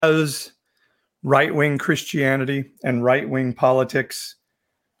As right-wing Christianity and right-wing politics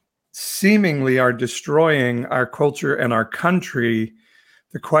seemingly are destroying our culture and our country,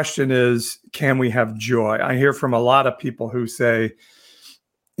 the question is, can we have joy? I hear from a lot of people who say,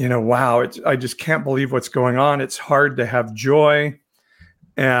 wow, I just can't believe what's going on. It's hard to have joy.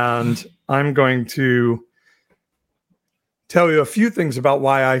 And I'm going to tell you a few things about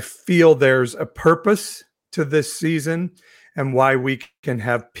why I feel there's a purpose to this season and why we can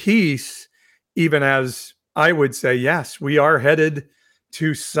have peace, even as I would say, yes, we are headed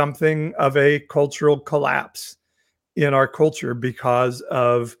to something of a cultural collapse in our culture because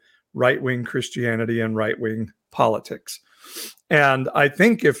of right-wing Christianity and right-wing politics. And I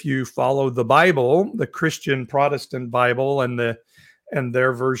think if you follow the Bible, the Christian Protestant Bible and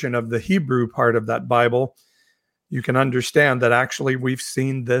their version of the Hebrew part of that Bible, you can understand that actually we've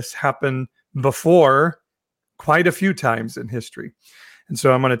seen this happen before quite a few times in history. And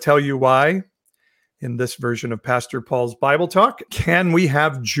so I'm going to tell you why in this version of Pastor Paul's Bible Talk. Can we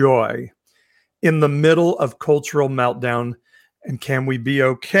have joy in the middle of cultural meltdown? And can we be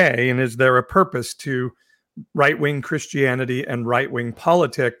okay? And is there a purpose to right-wing Christianity and right-wing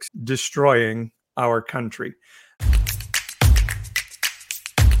politics destroying our country?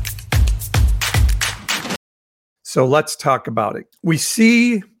 So let's talk about it. We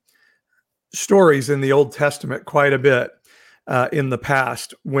see stories in the Old Testament quite a bit in the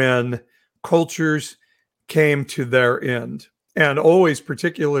past when cultures came to their end. And always,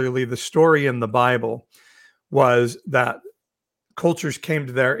 particularly the story in the Bible, was that cultures came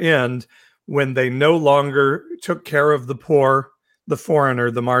to their end when they no longer took care of the poor, the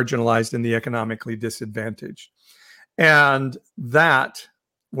foreigner, the marginalized, and the economically disadvantaged. And that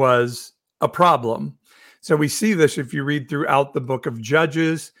was a problem. So we see this if you read throughout the book of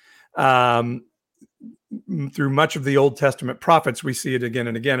Judges, through much of the Old Testament prophets, we see it again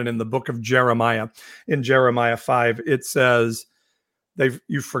and again. And in the book of Jeremiah, in Jeremiah 5, it says,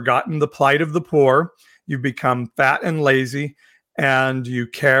 you've forgotten the plight of the poor, you've become fat and lazy, and you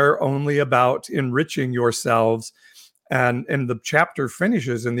care only about enriching yourselves. And the chapter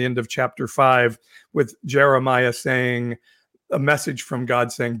finishes in the end of chapter 5 with Jeremiah saying, a message from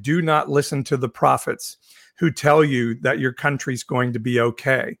God saying, do not listen to the prophets who tell you that your country's going to be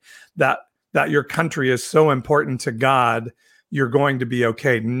okay, that your country is so important to God, you're going to be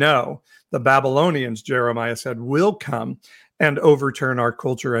okay. No, the Babylonians, Jeremiah said, will come and overturn our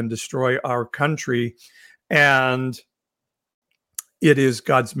culture and destroy our country. And it is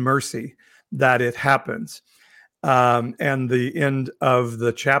God's mercy that it happens. And the end of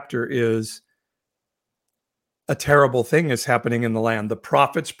the chapter is a terrible thing is happening in the land. The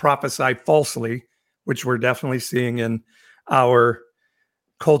prophets prophesy falsely, which we're definitely seeing in our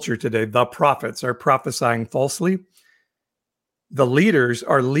culture today. The prophets are prophesying falsely. The leaders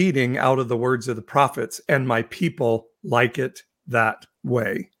are leading out of the words of the prophets, and my people like it that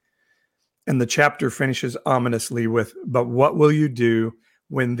way. And the chapter finishes ominously with, but what will you do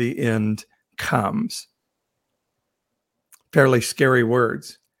when the end comes? Fairly scary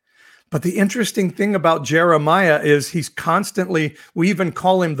words. But the interesting thing about Jeremiah is he's constantly, we even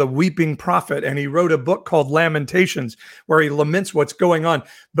call him the weeping prophet, and he wrote a book called Lamentations where he laments what's going on.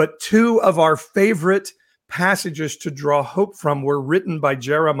 But two of our favorite passages to draw hope from were written by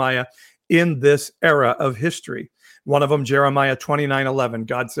Jeremiah in this era of history. One of them, Jeremiah 29:11.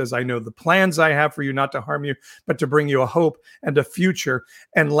 God says, I know the plans I have for you, not to harm you, but to bring you a hope and a future.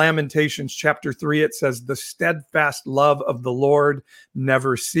 And Lamentations chapter 3, it says, the steadfast love of the Lord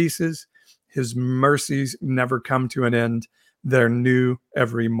never ceases. His mercies never come to an end. They're new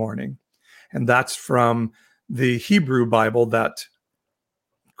every morning. And that's from the Hebrew Bible that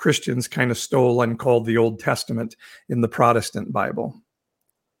Christians kind of stole and called the Old Testament in the Protestant Bible.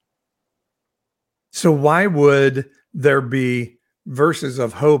 So why would there be verses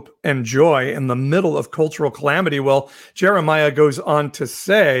of hope and joy in the middle of cultural calamity? Well, Jeremiah goes on to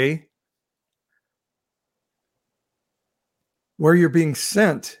say, where you're being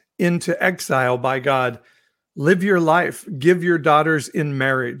sent into exile by God, live your life, give your daughters in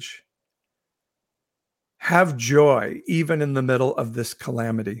marriage, have joy even in the middle of this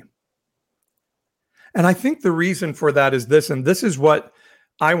calamity. And I think the reason for that is this, and this is what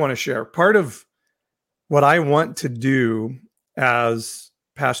I want to share. Part of what I want to do as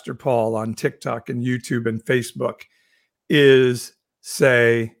Pastor Paul on TikTok and YouTube and Facebook is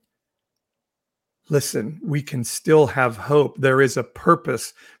say, listen, we can still have hope. There is a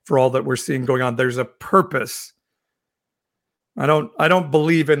purpose for all that we're seeing going on. There's a purpose. I don't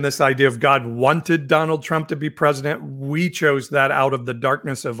believe in this idea of God wanted Donald Trump to be president. We chose that out of the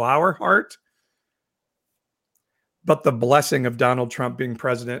darkness of our heart. But the blessing of Donald Trump being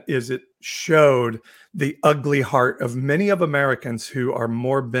president is it showed the ugly heart of many of Americans who are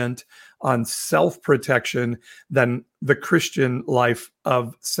more bent on self-protection than the Christian life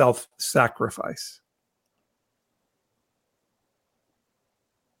of self-sacrifice.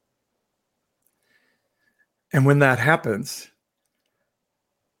 And when that happens,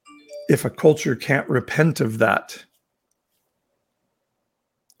 if a culture can't repent of that,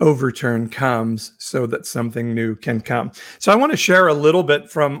 overturn comes so that something new can come. So I want to share a little bit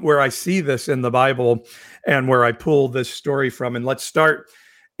from where I see this in the Bible and where I pull this story from. And let's start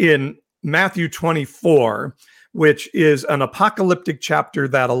in Matthew 24, which is an apocalyptic chapter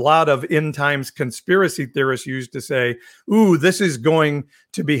that a lot of end times conspiracy theorists use to say, ooh, this is going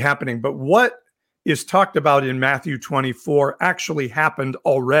to be happening. But what is talked about in Matthew 24 actually happened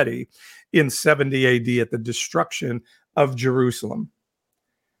already in 70 AD at the destruction of Jerusalem.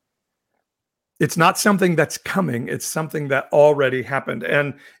 It's not something that's coming. It's something that already happened.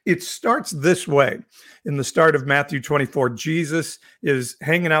 And it starts this way. In the start of Matthew 24, Jesus is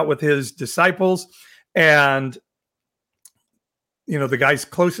hanging out with his disciples, and the guys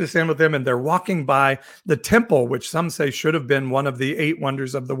closest in with him, and they're walking by the temple, which some say should have been one of the 8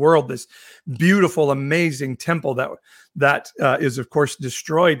 wonders of the world, this beautiful, amazing temple that is, of course,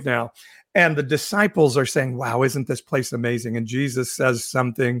 destroyed now. And the disciples are saying, wow, isn't this place amazing? And Jesus says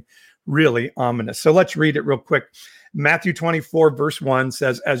something really ominous. So let's read it real quick. Matthew 24, verse 1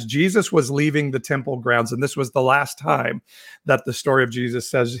 says, as Jesus was leaving the temple grounds, and this was the last time that the story of Jesus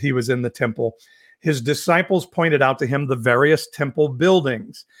says he was in the temple, his disciples pointed out to him the various temple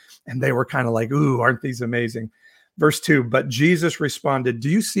buildings. And they were kind of like, ooh, aren't these amazing? Verse 2, but Jesus responded, do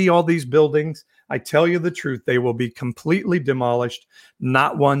you see all these buildings? I tell you the truth, they will be completely demolished.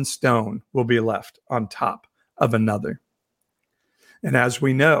 Not one stone will be left on top of another. And as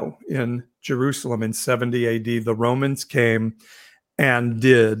we know, in Jerusalem in 70 AD, the Romans came and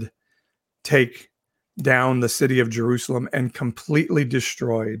did take down the city of Jerusalem and completely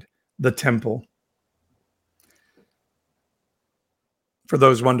destroyed the temple. For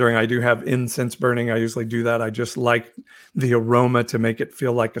those wondering, I do have incense burning. I usually do that. I just like the aroma to make it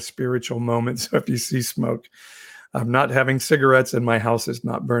feel like a spiritual moment. So if you see smoke, I'm not having cigarettes and my house is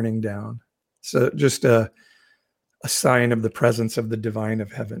not burning down. So just a sign of the presence of the divine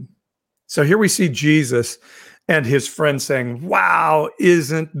of heaven. So here we see Jesus and his friends saying, wow,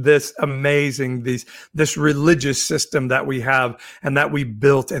 isn't this amazing? This religious system that we have and that we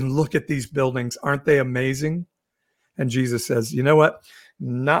built, and look at these buildings. Aren't they amazing? And Jesus says, you know what?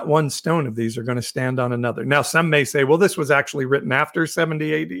 Not one stone of these are going to stand on another. Now, some may say, well, this was actually written after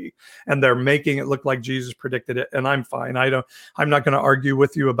 70 AD, and they're making it look like Jesus predicted it. And I'm fine. I'm not going to argue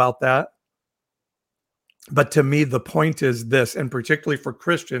with you about that. But to me, the point is this, and particularly for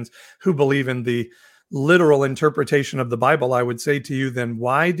Christians who believe in the literal interpretation of the Bible, I would say to you, then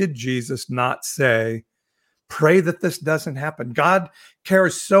why did Jesus not say, pray that this doesn't happen? God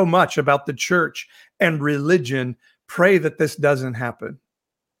cares so much about the church and religion. Pray that this doesn't happen.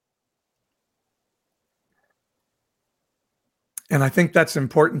 And I think that's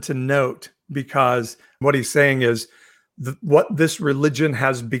important to note, because what he's saying is what this religion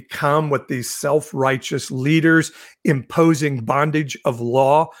has become, what these self-righteous leaders imposing bondage of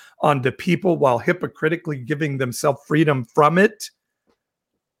law onto people while hypocritically giving themselves freedom from it,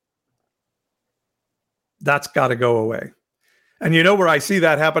 that's got to go away. And you know where I see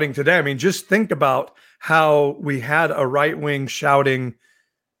that happening today? I mean, just think about how we had a right wing shouting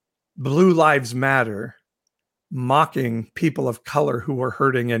Blue Lives Matter, mocking people of color who were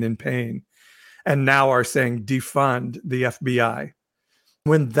hurting and in pain, and now are saying defund the FBI.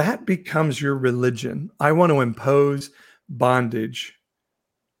 When that becomes your religion, I want to impose bondage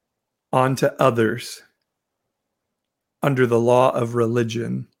onto others under the law of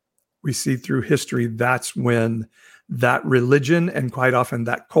religion. We see through history that's when that religion and quite often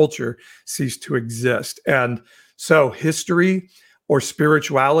that culture cease to exist. And so history or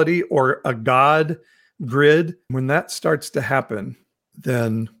spirituality or a God grid, when that starts to happen,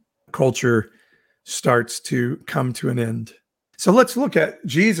 then culture starts to come to an end. So let's look at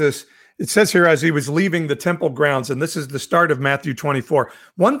Jesus. It says here, as he was leaving the temple grounds, and this is the start of Matthew 24.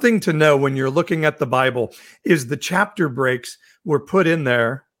 One thing to know when you're looking at the Bible is the chapter breaks were put in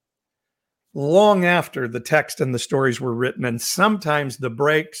there long after the text and the stories were written. And sometimes the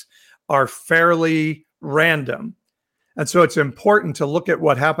breaks are fairly random. And so it's important to look at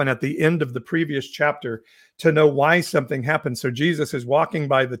what happened at the end of the previous chapter to know why something happened. So Jesus is walking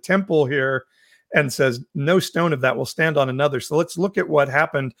by the temple here and says, no stone of that will stand on another. So let's look at what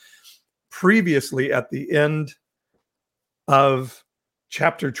happened previously at the end of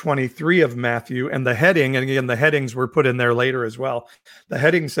chapter 23 of Matthew, and the heading, and again, the headings were put in there later as well. The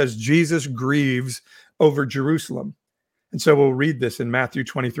heading says, Jesus grieves over Jerusalem. And so we'll read this in Matthew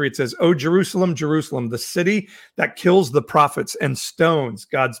 23. It says, "O Jerusalem, Jerusalem, the city that kills the prophets and stones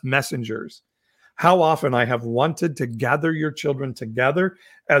God's messengers. How often I have wanted to gather your children together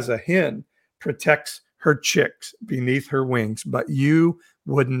as a hen protects her chicks beneath her wings, but you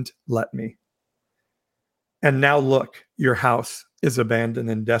wouldn't let me. And now look, your house is abandoned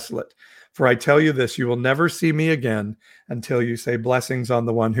and desolate. For I tell you this, you will never see me again until you say blessings on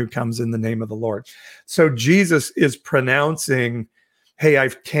the one who comes in the name of the Lord." So Jesus is pronouncing, hey,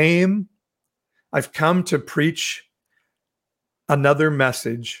 I've come to preach another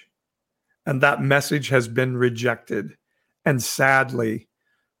message, and that message has been rejected. And sadly,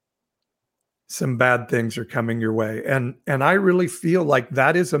 some bad things are coming your way. And I really feel like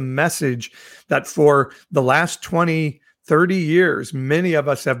that is a message that for the last 20, 30 years, many of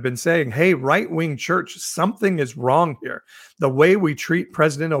us have been saying, hey, right-wing church, something is wrong here. The way we treat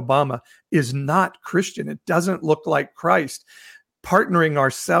President Obama is not Christian. It doesn't look like Christ. Partnering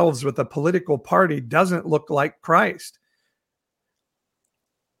ourselves with a political party doesn't look like Christ.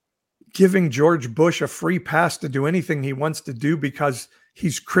 Giving George Bush a free pass to do anything he wants to do because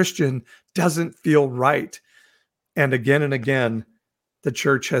he's Christian doesn't feel right. And again, the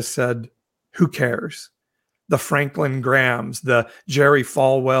church has said, who cares? The Franklin Grahams, the Jerry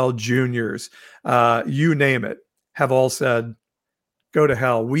Falwell Juniors, you name it, have all said, go to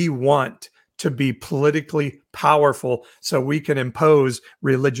hell. We want to be politically powerful so we can impose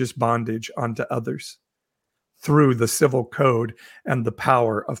religious bondage onto others through the civil code and the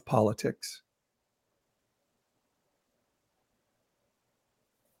power of politics.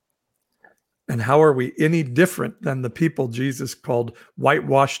 And how are we any different than the people Jesus called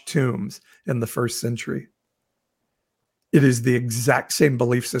whitewashed tombs in the first century? It is the exact same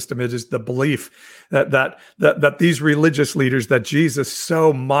belief system. It is the belief that these religious leaders that Jesus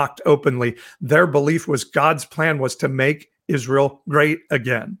so mocked openly, their belief was God's plan was to make Israel great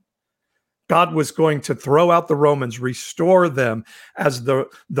again. God was going to throw out the Romans, restore them as the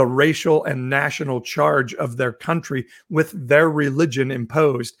racial and national charge of their country with their religion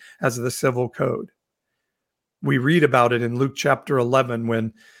imposed as the civil code. We read about it in Luke chapter 11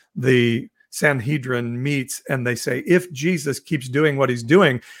 when the Sanhedrin meets and they say, if Jesus keeps doing what he's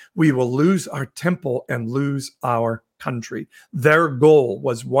doing, we will lose our temple and lose our country. Their goal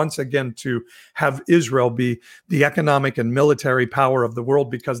was once again to have Israel be the economic and military power of the world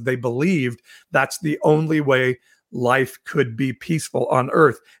because they believed that's the only way life could be peaceful on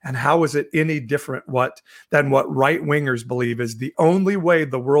earth. And how is it any different than what right-wingers believe is the only way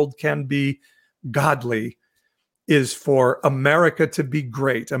the world can be godly is for America to be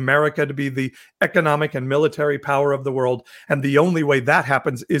great, America to be the economic and military power of the world. And the only way that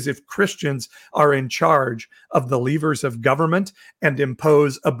happens is if Christians are in charge of the levers of government and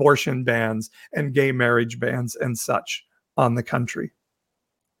impose abortion bans and gay marriage bans and such on the country.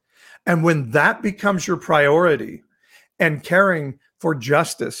 And when that becomes your priority and caring for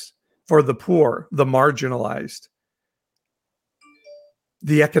justice for the poor, the marginalized,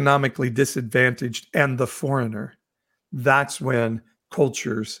 the economically disadvantaged, and the foreigner, that's when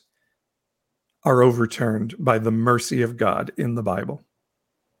cultures are overturned by the mercy of God in the Bible.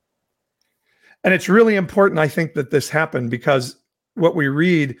 And it's really important, I think, that this happened because what we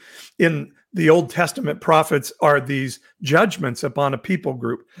read in the Old Testament prophets are these judgments upon a people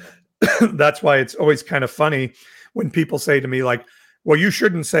group. That's why it's always kind of funny when people say to me, like, well, you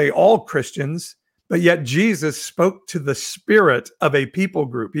shouldn't say all Christians. But yet Jesus spoke to the spirit of a people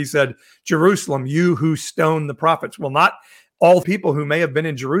group. He said, Jerusalem, you who stoned the prophets. Well, not all people who may have been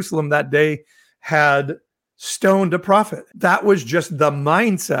in Jerusalem that day had stoned a prophet. That was just the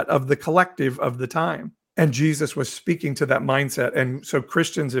mindset of the collective of the time. And Jesus was speaking to that mindset. And so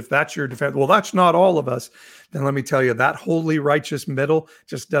Christians, if that's your defense, well, that's not all of us. Then let me tell you, that holy righteous middle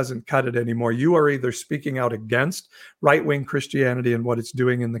just doesn't cut it anymore. You are either speaking out against right-wing Christianity and what it's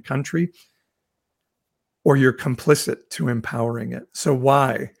doing in the country, or you're complicit to empowering it. So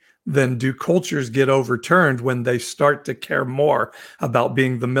why then do cultures get overturned when they start to care more about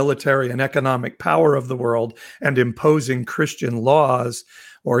being the military and economic power of the world and imposing Christian laws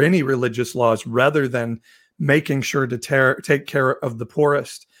or any religious laws rather than making sure to take care of the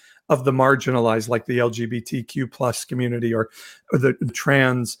poorest, of the marginalized, like the LGBTQ plus community or the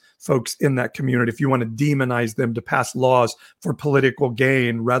trans folks in that community? If you want to demonize them to pass laws for political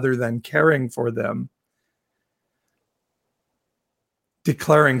gain rather than caring for them,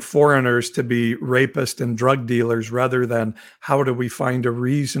 declaring foreigners to be rapists and drug dealers rather than how do we find a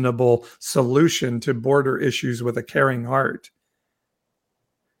reasonable solution to border issues with a caring heart.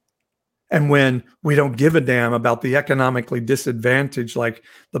 And when we don't give a damn about the economically disadvantaged, like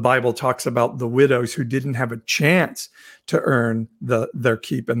the Bible talks about the widows who didn't have a chance to earn their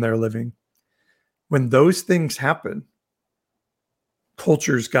keep and their living, when those things happen,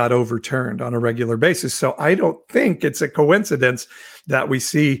 cultures got overturned on a regular basis. So I don't think it's a coincidence that we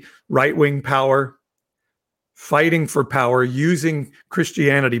see right-wing power fighting for power, using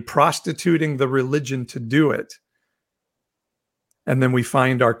Christianity, prostituting the religion to do it. And then we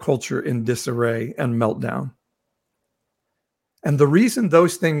find our culture in disarray and meltdown. And the reason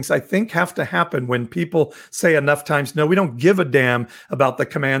those things, I think, have to happen when people say enough times, no, we don't give a damn about the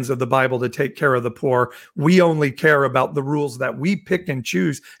commands of the Bible to take care of the poor. We only care about the rules that we pick and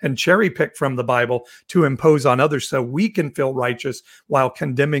choose and cherry pick from the Bible to impose on others so we can feel righteous while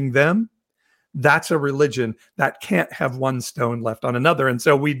condemning them. That's a religion that can't have one stone left on another. And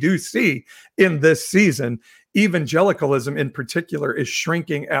so we do see in this season, evangelicalism in particular is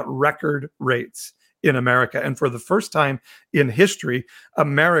shrinking at record rates in America. And for the first time in history,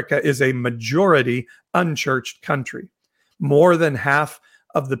 America is a majority unchurched country. More than half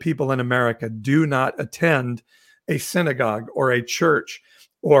of the people in America do not attend a synagogue or a church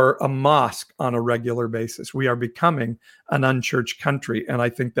or a mosque on a regular basis. We are becoming an unchurched country, and I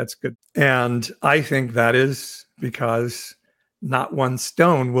think that's good. And I think that is because not one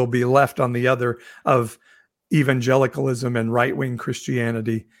stone will be left on the other of evangelicalism and right-wing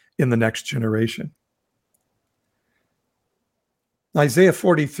Christianity in the next generation. Isaiah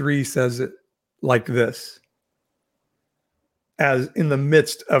 43 says it like this: as in the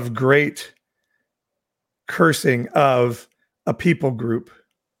midst of great cursing of a people group,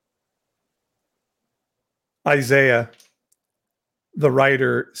 Isaiah, the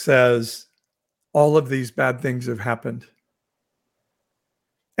writer, says, all of these bad things have happened.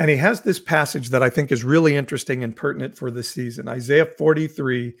 And he has this passage that I think is really interesting and pertinent for this season. Isaiah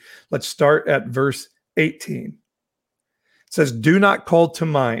 43, let's start at verse 18. It says, do not call to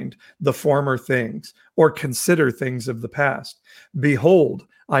mind the former things or consider things of the past. Behold,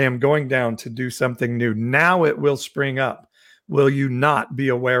 I am going down to do something new. Now it will spring up. Will you not be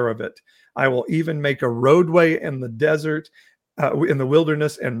aware of it? I will even make a roadway in the desert, in the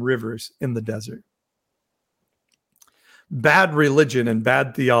wilderness, and rivers in the desert. Bad religion and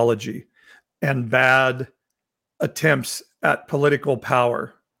bad theology and bad attempts at political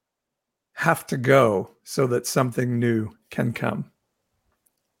power have to go so that something new can come.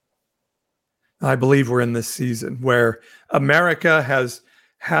 I believe we're in this season where America has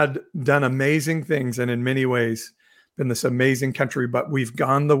done amazing things and in many ways been this amazing country, but we've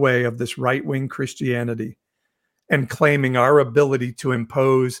gone the way of this right-wing Christianity and claiming our ability to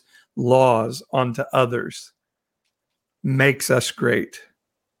impose laws onto others makes us great.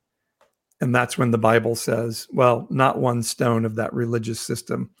 And that's when the Bible says, well, not one stone of that religious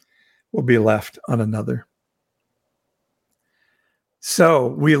system will be left on another. So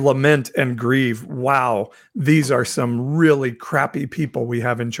we lament and grieve. Wow, these are some really crappy people we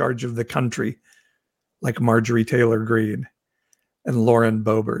have in charge of the country, like Marjorie Taylor Greene and Lauren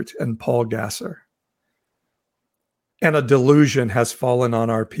Boebert and Paul Gasser. And a delusion has fallen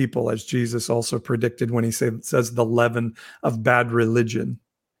on our people, as Jesus also predicted when he says the leaven of bad religion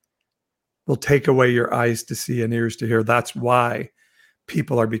will take away your eyes to see and ears to hear. That's why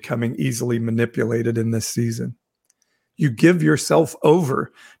people are becoming easily manipulated in this season. You give yourself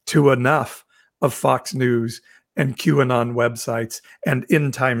over to enough of Fox News and QAnon websites and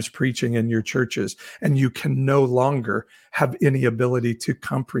end times preaching in your churches, and you can no longer have any ability to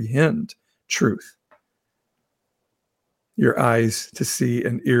comprehend truth. Your eyes to see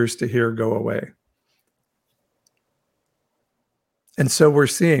and ears to hear go away. And so we're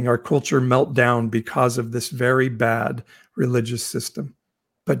seeing our culture melt down because of this very bad religious system.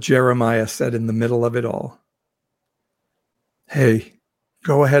 But Jeremiah said in the middle of it all, hey,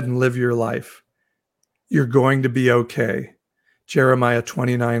 go ahead and live your life. You're going to be okay. Jeremiah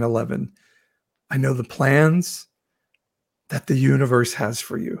 29:11. I know the plans that the universe has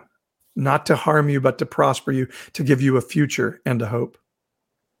for you, not to harm you, but to prosper you, to give you a future and a hope.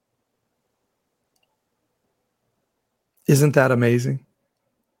 Isn't that amazing?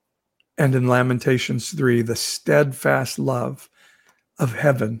 And in Lamentations 3, the steadfast love of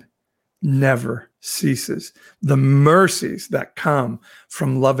heaven never ceases. The mercies that come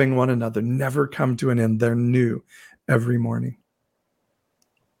from loving one another never come to an end. They're new every morning.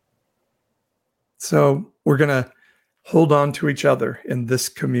 So we're going to hold on to each other in this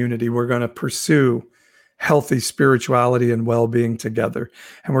community. We're going to pursue healthy spirituality and well-being together.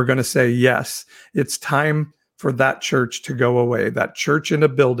 And we're going to say, yes, it's time for that church to go away, that church in a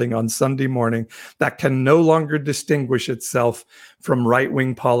building on Sunday morning that can no longer distinguish itself from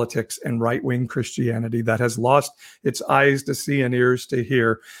right-wing politics and right-wing Christianity, that has lost its eyes to see and ears to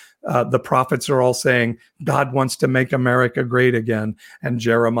hear. The prophets are all saying, God wants to make America great again. And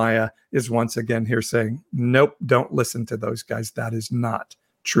Jeremiah is once again here saying, nope, don't listen to those guys. That is not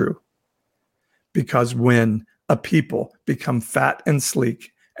true. Because when a people become fat and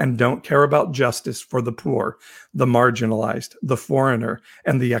sleek and don't care about justice for the poor, the marginalized, the foreigner,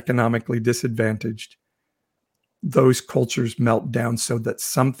 and the economically disadvantaged, those cultures melt down so that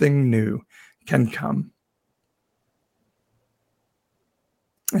something new can come.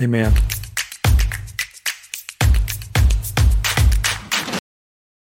 Amen.